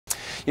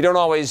You don't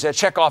always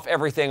check off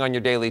everything on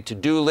your daily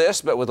to-do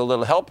list, but with a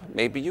little help,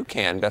 maybe you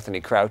can.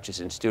 Bethany Crouch is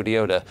in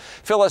studio to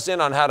fill us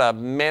in on how to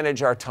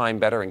manage our time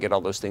better and get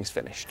all those things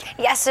finished.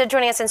 Yes,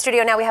 joining us in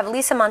studio now we have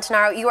Lisa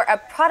Montanaro. You are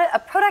a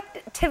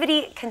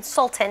productivity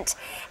consultant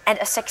and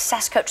a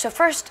success coach. So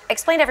first,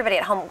 explain to everybody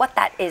at home what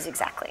that is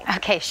exactly.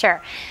 Okay,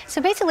 sure.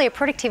 So basically a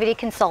productivity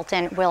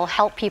consultant will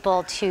help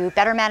people to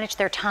better manage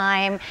their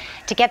time,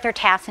 to get their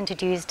tasks and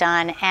to-dos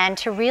done, and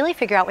to really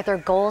figure out what their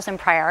goals and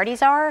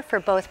priorities are for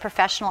both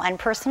professional and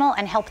personal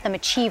and help them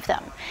achieve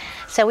them.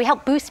 So we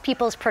help boost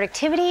people's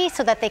productivity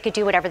so that they could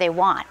do whatever they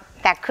want.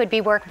 That could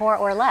be work more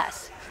or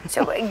less.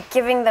 So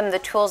giving them the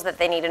tools that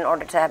they need in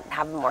order to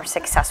have a more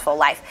successful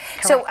life.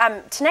 Correct.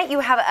 So tonight you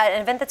have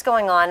an event that's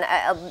going on,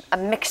 a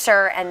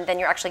mixer, and then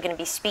you're actually going to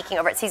be speaking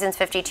over at Seasons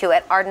 52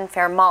 at Arden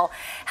Fair Mall,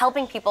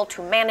 helping people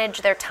to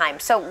manage their time.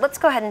 So let's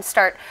go ahead and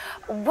start.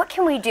 What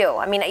can we do?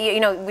 I mean, you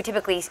know, we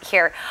typically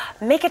hear,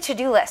 make a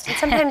to-do list. And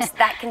sometimes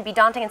that can be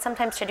daunting, and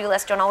sometimes to-do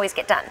lists don't always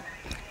get done.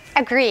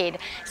 Agreed.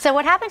 So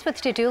what happens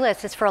with to-do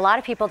lists is for a lot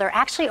of people, they're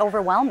actually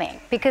overwhelming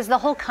because the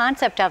whole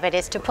concept of it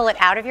is to pull it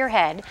out of your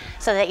head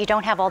so that you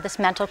don't have all this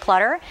mental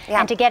clutter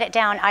and to get it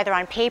down either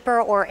on paper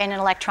or in an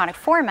electronic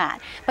format.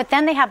 But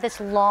then they have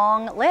this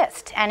long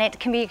list and it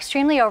can be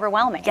extremely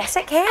overwhelming. Yes,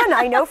 it can.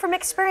 I know from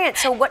experience.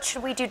 So what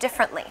should we do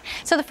differently?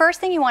 So the first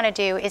thing you want to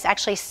do is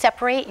actually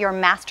separate your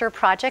master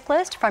project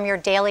list from your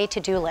daily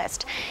to-do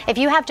list. If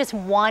you have just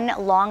one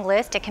long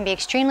list, it can be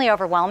extremely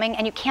overwhelming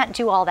and you can't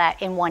do all that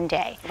in one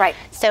day. Right.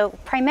 So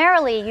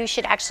primarily, you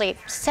should actually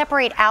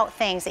separate out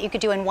things that you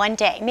could do in one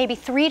day, maybe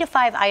 3 to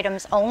 5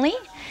 items only.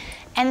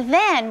 And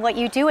then what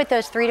you do with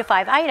those 3 to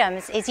 5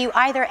 items is you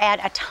either add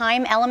a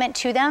time element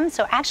to them,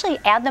 so actually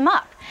add them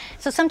up.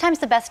 So sometimes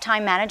the best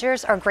time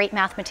managers are great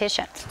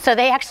mathematicians. So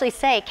they actually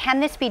say,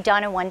 can this be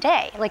done in one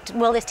day? Like,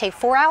 will this take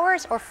 4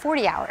 hours or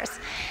 40 hours?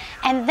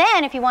 And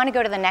then if you want to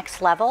go to the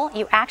next level,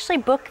 you actually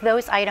book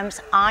those items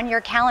on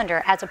your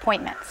calendar as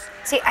appointments.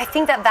 See, I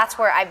think that that's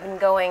where I've been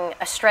going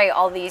astray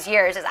all these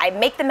years is I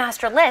make the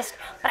master list,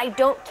 but I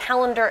don't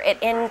calendar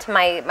it into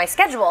my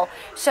schedule.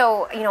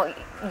 So, you know,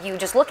 you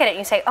just look at it and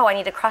you say, oh, I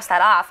need to cross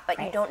that off, but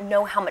you don't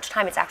know how much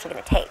time it's actually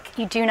going to take.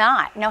 You do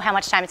not know how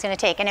much time it's going to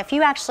take. And if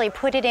you actually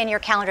put it in your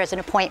calendar as an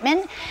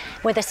appointment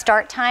with a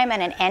start time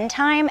and an end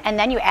time, and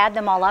then you add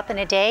them all up in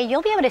a day,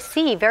 you'll be able to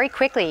see very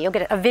quickly, you'll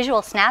get a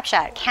visual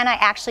snapshot. Can I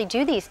actually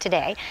do these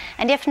today?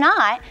 And if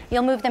not,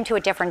 you'll move them to a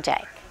different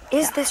day.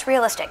 Is this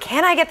realistic?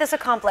 Can I get this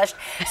accomplished?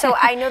 So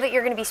I know that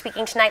you're going to be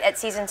speaking tonight at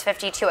Seasons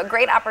 52, a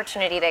great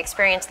opportunity to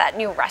experience that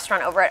new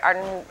restaurant over at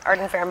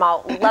Arden Fair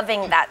Mall.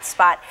 Loving that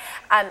spot.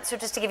 So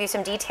just to give you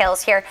some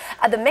details here,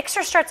 the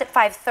mixer starts at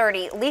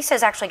 5:30. Lisa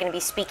is actually going to be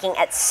speaking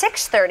at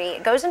 6:30.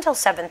 It goes until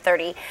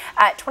 7:30.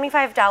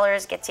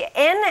 $25 gets you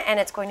in, and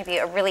it's going to be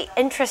a really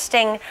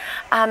interesting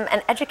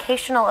and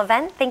educational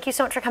event. Thank you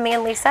so much for coming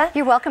in, Lisa.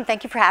 You're welcome.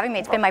 Thank you for having me.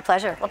 It's been my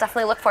pleasure. We'll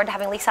definitely look forward to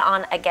having Lisa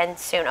on again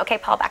soon. Okay,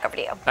 Paul, back over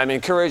to you. I'm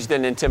encouraged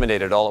and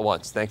intimidated all at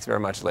once. Thanks very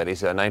much,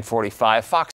 ladies. 9:45 Fox